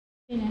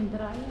And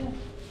dryer.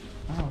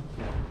 Oh.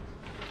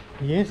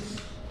 Yes.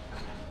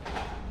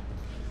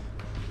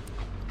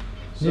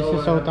 This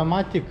is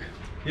automatic.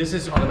 This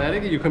is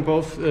automatic. You can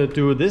both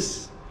do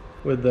this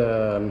with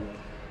the.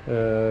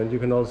 You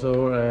can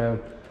also,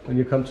 when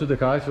you come to the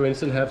car, if you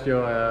instance have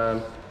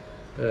your.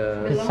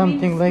 It's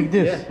something like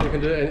this. Yeah, you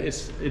can do it. And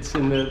it's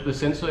in the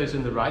sensor is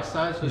in the right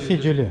side, so you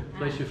just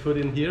place your foot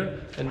in here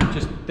and you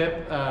just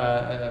step.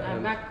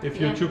 If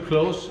you're too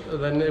close,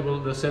 then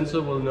the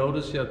sensor will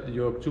notice that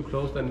you're too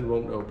close, then it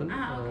won't open.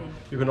 Okay.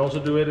 You can also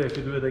do it if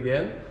you do it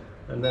again,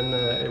 and then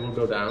it will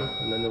go down,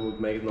 and then it will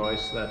make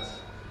noise that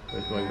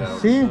it's going down.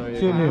 See, so you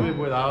can do it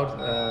without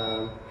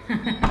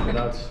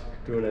without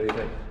doing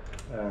anything.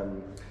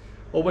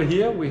 Over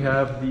here we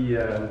have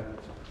the.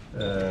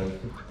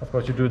 Of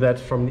course, you do that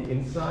from the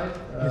inside.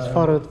 It's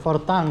for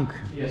tank,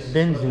 yes,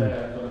 benzene.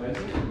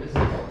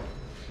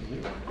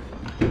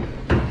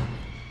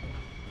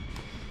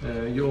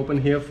 You open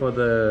here for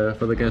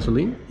the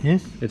gasoline.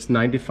 Yes. It's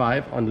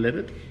 95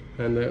 unleaded,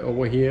 and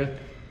over here,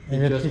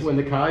 just when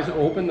the car is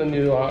open, then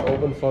you are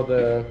open for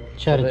the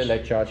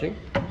electric charging.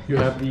 You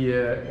have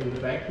the in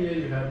the back here.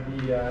 You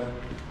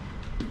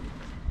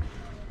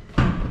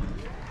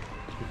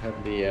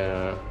have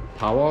the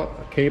power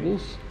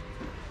cables.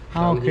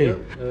 Okay.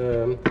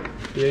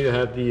 Here you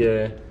have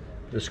the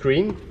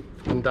screen,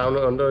 and down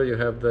under you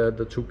have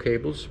the two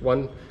cables.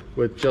 One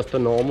with just a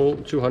normal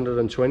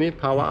 220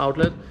 power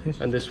outlet,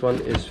 and this one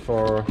is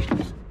for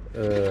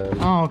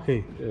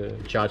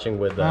charging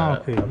with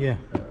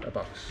a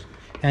box.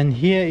 And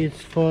here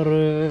it's for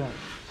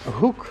a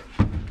hook.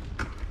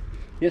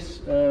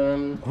 Yes.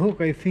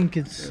 Hook. I think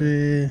it's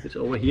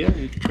over here.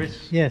 You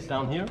press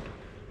down here,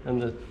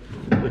 and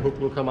the hook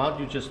will come out.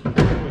 You just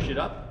push it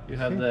up. You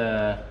have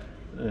the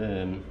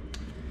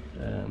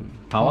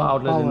power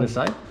outlet in the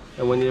side,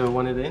 and when you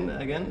want it in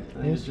again,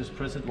 you just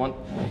press it one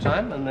more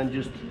time and then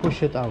just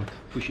push it out.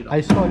 Push it out.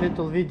 I saw a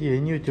little video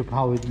in YouTube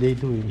how they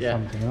doing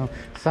something, you know,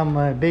 some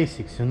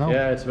basics, you know.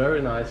 Yeah, it's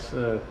very nice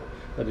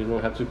that you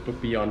don't have to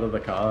be under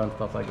the car and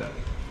stuff like that.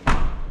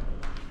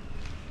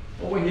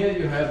 Over here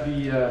you have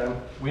the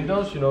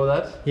windows, you know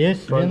that?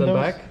 Yes, front windows.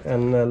 and back,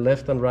 and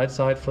left and right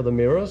side for the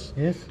mirrors.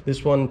 Yes.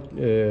 This one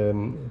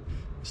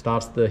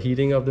starts the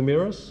heating of the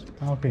mirrors,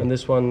 and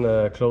this one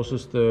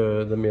closes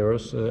the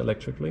mirrors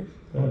electrically.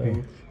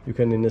 You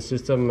can in the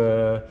system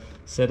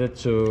set it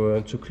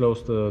to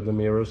close the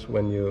mirrors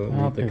when you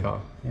leave the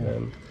car.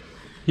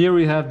 Here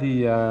we have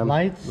the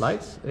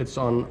lights. It's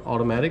on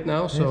automatic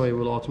now, so it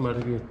will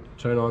automatically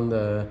turn on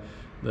the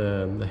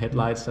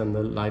headlights and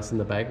the lights in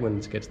the back when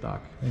it gets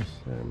dark. Yes.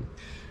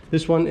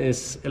 This one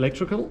is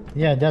electrical.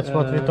 Yeah, that's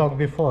what we talked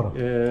before.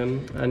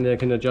 And you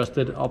can adjust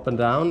it up and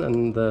down,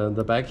 and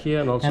the back here,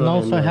 and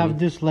also have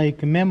this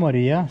like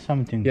memory,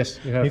 something. Yes,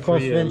 you have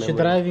because when she's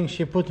driving,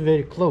 she put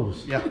very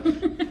close. Yeah,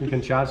 you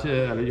can charge.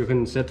 You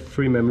can set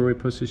free memory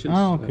positions.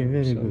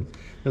 Very good.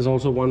 There's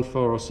also one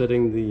for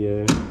setting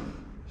the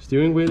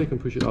steering wheel. You can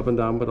push it up and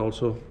down, but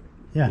also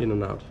in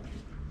and out.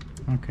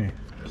 Okay,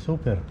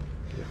 super.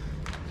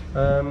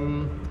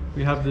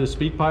 We have the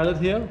speed pilot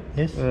here,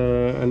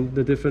 and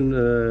the different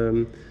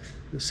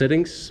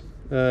settings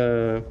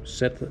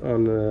set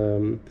on,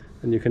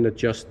 and you can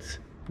adjust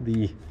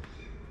the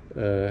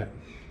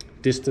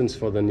distance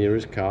for the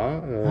nearest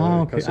car.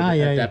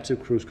 Adaptive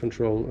cruise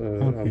control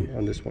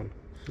on this one.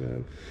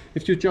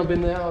 If you jump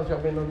in there, I'll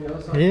jump in on the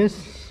other side. Yes.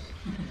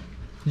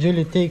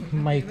 Julie, take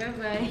my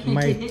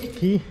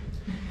key.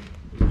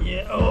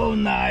 Yeah. Oh,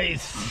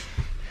 nice.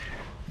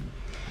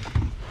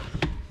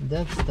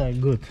 That's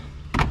good.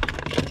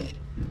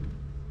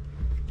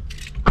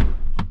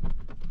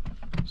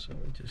 So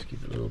just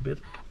give it a little bit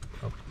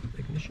of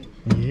ignition.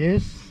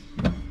 Yes.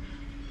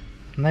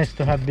 Nice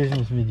to have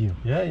business with you.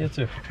 Yeah, you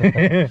too.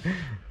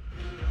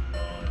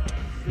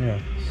 Yeah.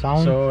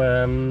 Sound. So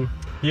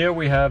here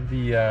we have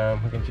the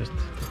we can just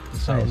put the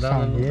sound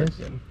down a little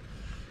bit.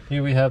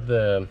 Here we have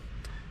the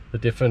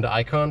different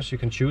icons you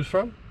can choose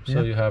from.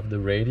 So you have the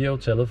radio,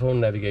 telephone,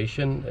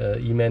 navigation,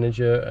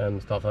 e-manager,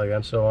 and stuff like that,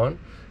 and so on.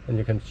 And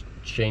you can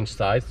change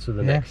sides to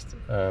the next.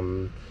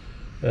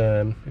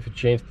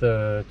 If you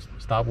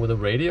start with a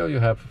radio, you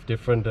have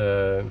different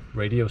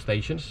radio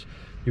stations.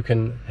 You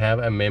can have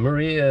a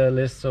memory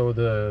list, so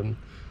the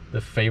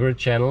favorite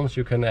channels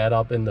you can add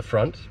up in the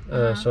front.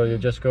 So you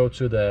just go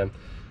to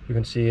you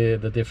can see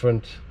the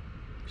different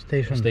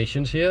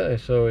stations here.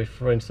 So if,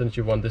 for instance,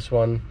 you want this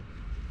one,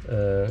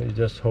 you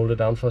just hold it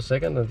down for a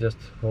second and just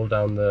hold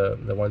down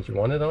the ones you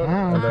want it on,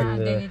 and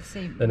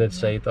then it's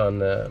saved on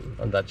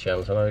that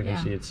channel. So now you can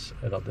see it's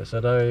up there. So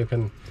now you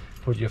can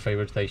put your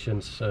favorite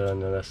stations,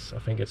 and I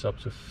think it's up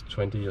to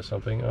 20 or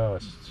something.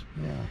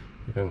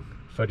 You can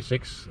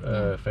 36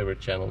 favorite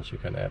channels you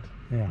can add.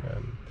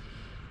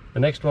 The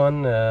next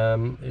one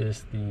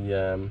is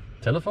the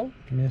telephone.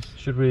 Yes.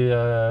 Should we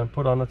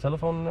put on a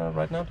telephone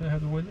right now? Do you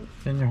have the with you?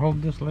 Can you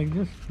hold this like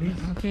this,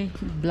 please? Okay,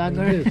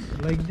 blogger.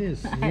 Like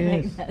this.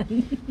 Yes.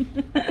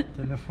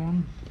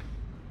 Telephone.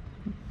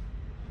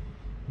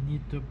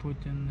 Need to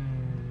put in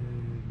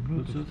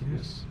Bluetooth.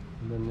 Yes.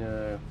 And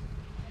then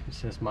It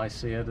says my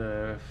Seat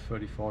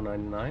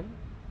 34.99.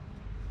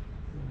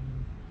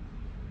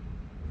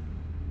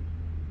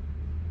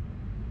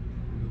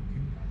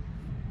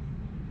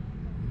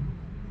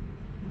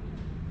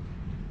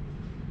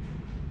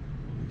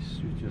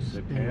 You just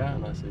say pair,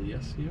 and I say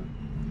yes here.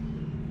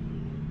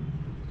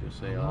 Just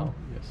say allow,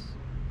 yes.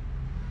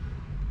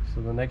 So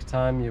the next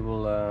time you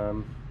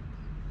will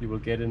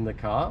get in the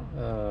car,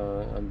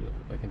 and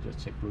I can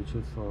just check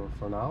Bluetooth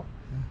for now.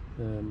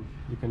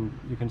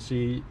 You can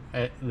see.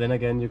 Then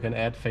again, you can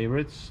add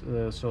favorites.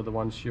 So the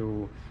ones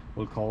you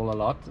will call a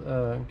lot,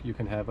 you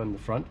can have on the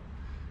front.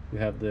 You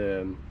have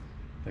the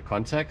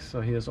contacts.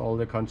 So here's all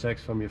the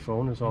contacts from your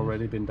phone has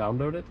already been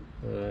downloaded.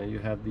 You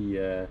have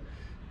the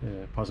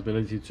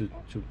possibility to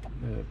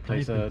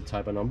place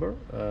type a number,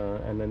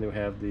 and then you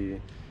have the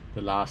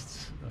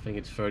last, I think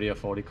it's 30 or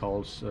 40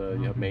 calls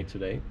you have made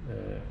today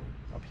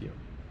up here.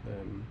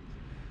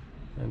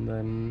 And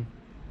then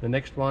the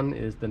next one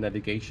is the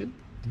navigation.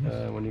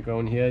 When you go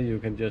in here, you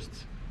can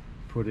just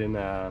put in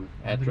an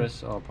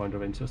address or point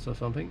of interest or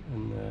something,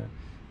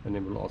 and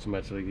it will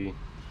automatically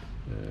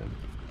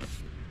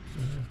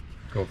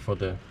go for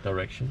the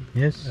direction.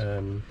 Yes.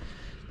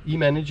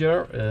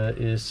 E-manager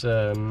is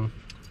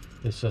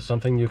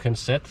something you can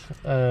set,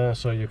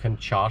 so you can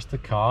charge the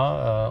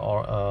car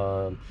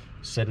or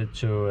set it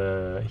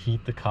to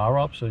heat the car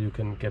up, so you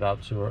can get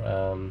out to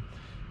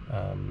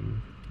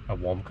a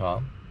warm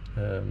car.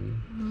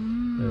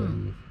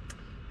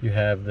 You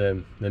have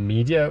the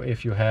media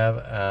if you have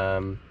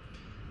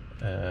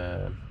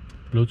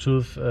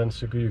Bluetooth, and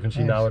so you can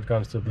see now it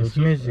comes to Bluetooth.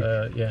 Music.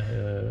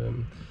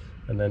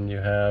 And then you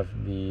have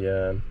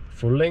the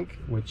full link,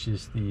 which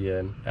is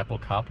the Apple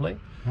CarPlay.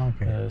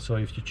 Okay. So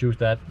if you choose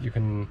that, you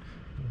can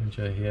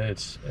see here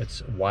it's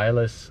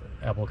wireless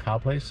Apple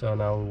CarPlay. So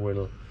now it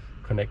will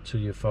connect to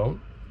your phone,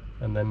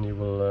 and then you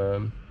will.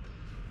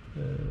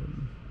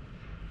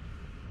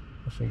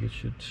 I think it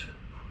should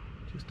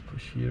just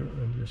push here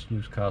and just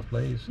use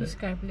CarPlay. Use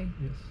CarPlay.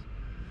 Yes.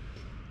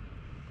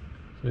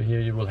 So here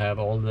you will have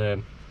all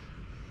the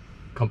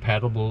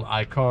compatible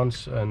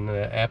icons and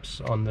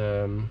apps on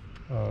the.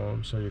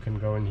 So you can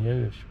go in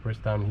here. If you press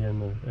down here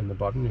in the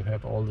button, you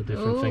have all the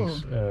different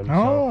things.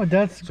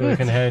 That's so good. you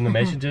can have in the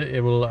messenger.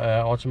 It will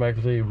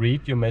automatically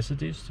read your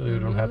messages, so you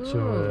don't have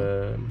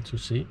to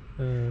see.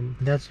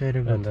 That's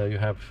very good. And you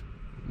have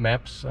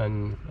maps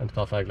and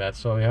stuff like that.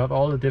 So you have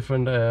all the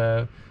different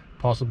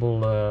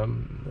possible.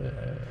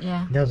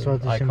 That's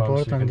what is icons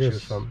important. You can This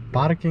choose from.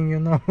 parking, you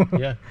know.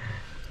 Yeah,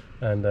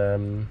 and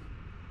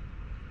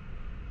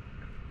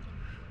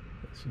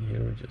let's see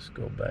here. We just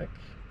go back.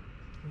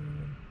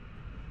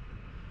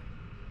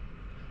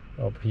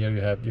 Up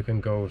here you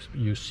can go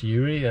use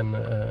Siri and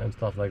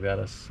stuff like that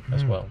as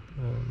well.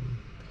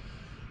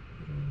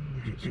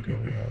 Just go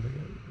out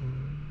again.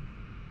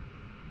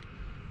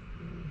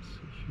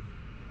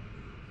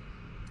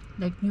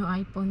 Like new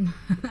iPhone.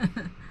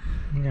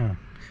 Yeah,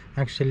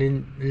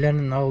 actually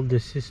learning all the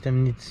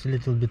system needs a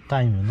little bit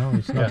time, you know.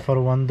 It's not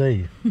for one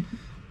day.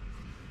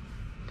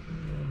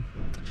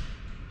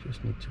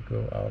 Just need to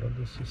go out of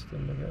the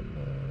system again.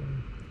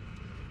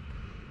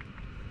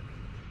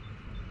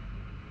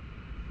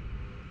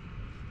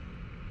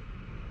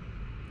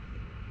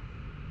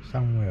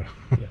 Somewhere.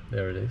 Yeah,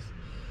 there it is.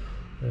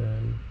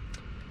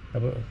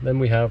 Then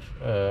we have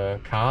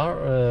car.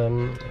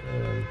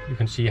 You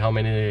can see how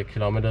many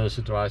kilometers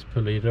it drives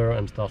per liter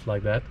and stuff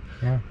like that.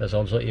 Yeah. There's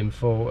also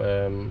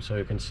info, so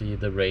you can see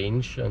the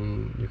range,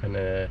 and you can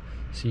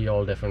see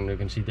all different. You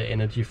can see the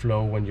energy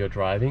flow when you're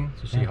driving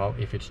to see how,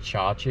 if it's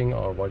charging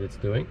or what it's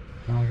doing.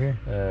 Okay.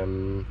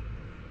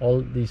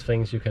 All these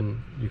things you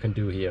can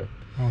do here.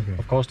 Okay.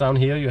 Of course, down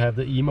here you have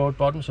the E-mode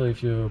button. So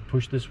if you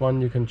push this one,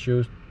 you can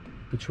choose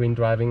between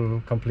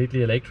driving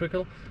completely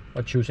electrical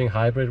or choosing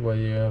hybrid, where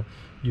you're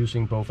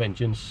using both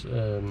engines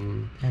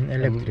and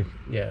electric.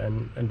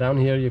 And down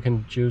here you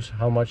can choose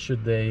how much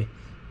should they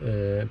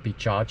be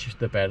charged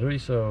the battery.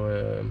 So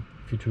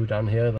if you do down here